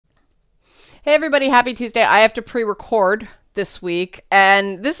Hey everybody, happy Tuesday. I have to pre-record this week,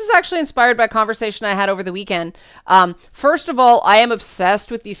 and this is actually inspired by a conversation I had over the weekend. First of all, I am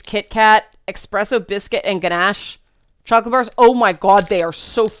obsessed with these Kit Kat espresso biscuit and ganache chocolate bars. Oh my god, they are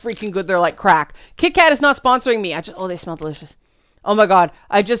so freaking good. They're like crack. Kit Kat is not sponsoring me. They smell delicious. Oh my god,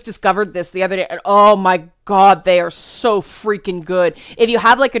 I just discovered this the other day, and oh my god, they are so freaking good. If you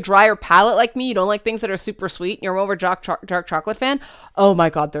have like a drier palate like me, you don't like things that are super sweet, and you're more of a dark chocolate fan, oh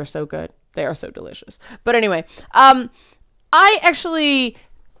my god, they're so good. They are so delicious. But anyway, I actually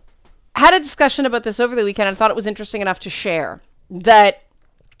had a discussion about this over the weekend. I thought it was interesting enough to share that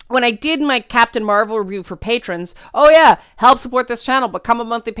when I did my Captain Marvel review for patrons, help support this channel, become a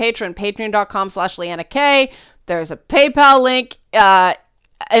monthly patron, patreon.com/Leanna K. There's a PayPal link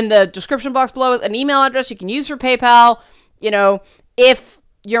in the description box below, an email address you can use for PayPal, if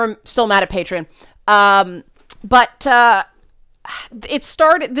you're still mad at Patreon. This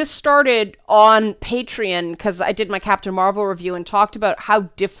started on Patreon because I did my Captain Marvel review and talked about how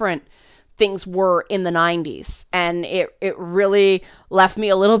different things were in the 90s. And it really left me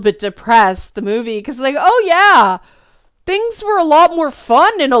a little bit depressed, the movie, because things were a lot more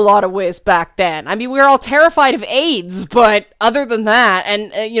fun in a lot of ways back then. I mean, we were all terrified of AIDS, but other than that,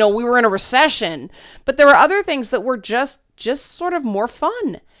 and we were in a recession, but there were other things that were just sort of more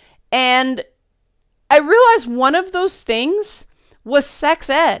fun. And I realized one of those things was sex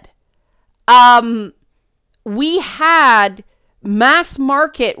ed. We had mass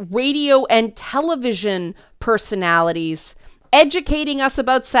market radio and television personalities educating us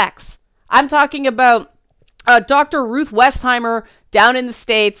about sex. I'm talking about Dr. Ruth Westheimer down in the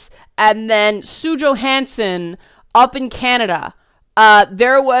States, and then Sue Johansson up in Canada.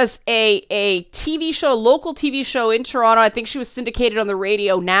 There was a TV show, local TV show in Toronto. I think she was syndicated on the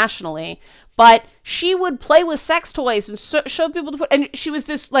radio nationally. But she would play with sex toys and show people to put, and she was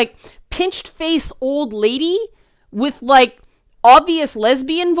this like pinched face old lady with like obvious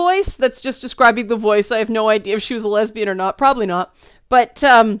lesbian voice. That's just describing the voice. I have no idea if she was a lesbian or not. Probably not. But,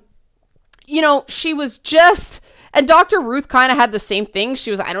 she was just, and Dr. Ruth kind of had the same thing.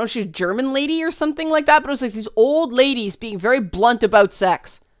 She was, I don't know if she was a German lady or something like that, but it was like these old ladies being very blunt about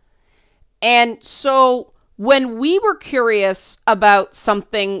sex. And so when we were curious about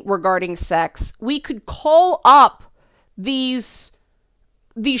something regarding sex, we could call up these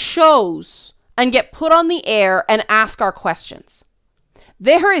shows and get put on the air and ask our questions.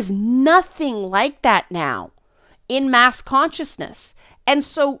 There is nothing like that now in mass consciousness. And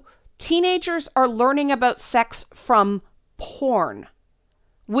so teenagers are learning about sex from porn,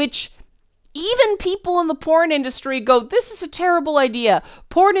 which even people in the porn industry go, this is a terrible idea.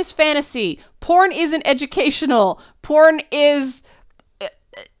 Porn is fantasy. Porn isn't educational. Porn is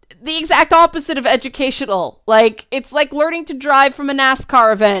the exact opposite of educational. Like, it's like learning to drive from a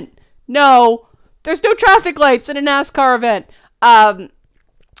NASCAR event. No, there's no traffic lights in a NASCAR event.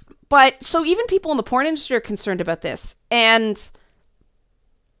 But so even people in the porn industry are concerned about this. And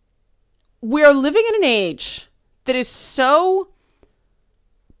we're living in an age that is so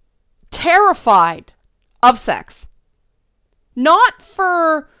terrified of sex. Not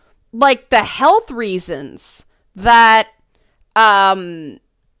for like the health reasons that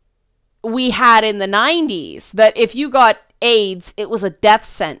we had in the 90s, that if you got AIDS, it was a death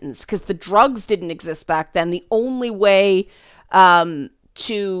sentence because the drugs didn't exist back then. The only way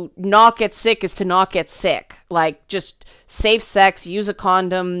to not get sick is to not get sick. Like, just safe sex, use a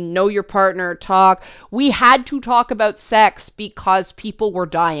condom, know your partner, talk. We had to talk about sex because people were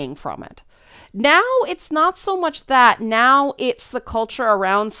dying from it. Now it's not so much that. Now it's the culture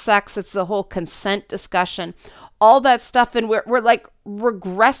around sex. It's the whole consent discussion, all that stuff. And we're like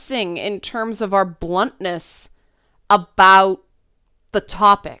regressing in terms of our bluntness about the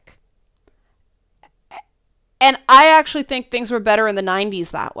topic. And I actually think things were better in the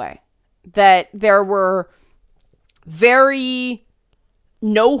 90s that way. That there were very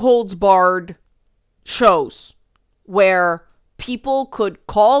no-holds-barred shows where people could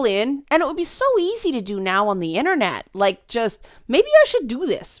call in, and it would be so easy to do now on the internet. Like, just, maybe I should do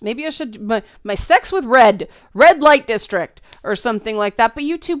this. Maybe I should, my sex with red light district or something like that. But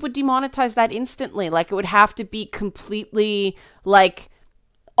YouTube would demonetize that instantly. Like, it would have to be completely, like,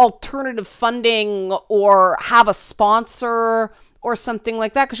 alternative funding or have a sponsor or something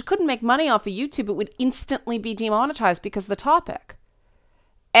like that, because you couldn't make money off of YouTube. It would instantly be demonetized because of the topic.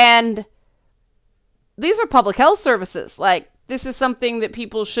 And these are public health services. Like, this is something that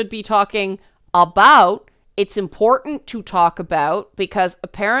people should be talking about. It's important to talk about because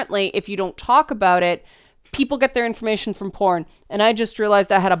apparently if you don't talk about it, people get their information from porn. And I just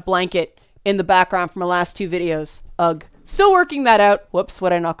realized I had a blanket in the background from my last two videos. Ugh. Still working that out. Whoops,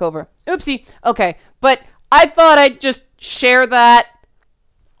 what'd I knock over? Oopsie. Okay, but I thought I'd just share that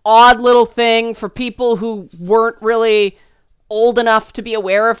odd little thing for people who weren't really old enough to be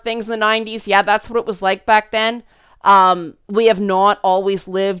aware of things in the 90s. Yeah, that's what it was like back then. We have not always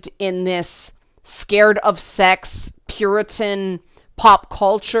lived in this scared of sex, Puritan pop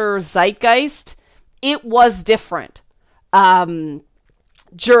culture zeitgeist. It was different during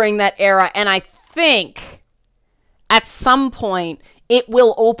that era. And I think at some point it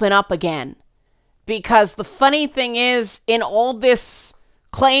will open up again. Because the funny thing is, in all this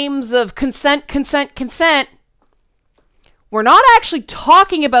claims of consent, we're not actually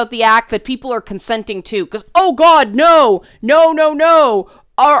talking about the act that people are consenting to. Because, oh God, no.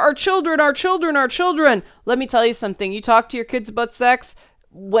 Our children. Let me tell you something. You talk to your kids about sex,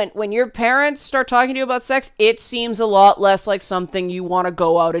 when your parents start talking to you about sex, it seems a lot less like something you want to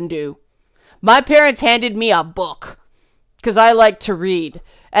go out and do. My parents handed me a book because I like to read.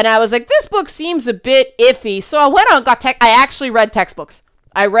 And I was like, this book seems a bit iffy. So I went on and I actually read textbooks.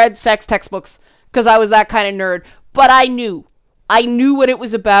 I read sex textbooks because I was that kind of nerd. But I knew what it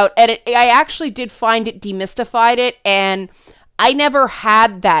was about. And I actually did find it demystified it. And I never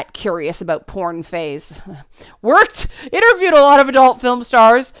had that curious about porn phase. Interviewed a lot of adult film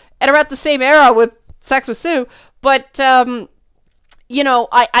stars. And around the same era with Sex with Sue. But, I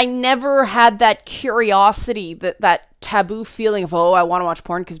never had that curiosity, that taboo feeling of, oh, I want to watch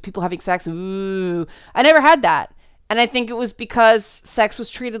porn because people having sex. Ooh. I never had that. And I think it was because sex was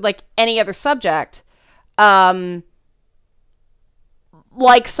treated like any other subject.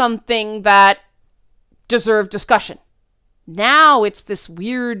 Like something that deserved discussion. Now it's this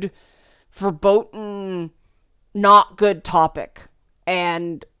weird, verboten, not good topic.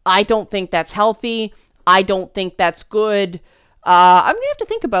 And I don't think that's healthy. I don't think that's good. I'm going to have to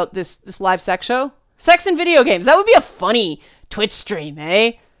think about this live sex show. Sex and video games. That would be a funny Twitch stream,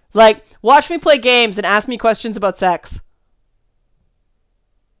 eh? Like, watch me play games and ask me questions about sex.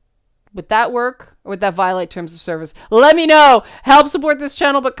 Would that work? Or would that violate terms of service? Let me know. Help support this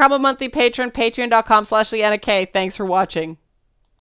channel. Become a monthly patron. Patreon.com/LeannaK. Thanks for watching.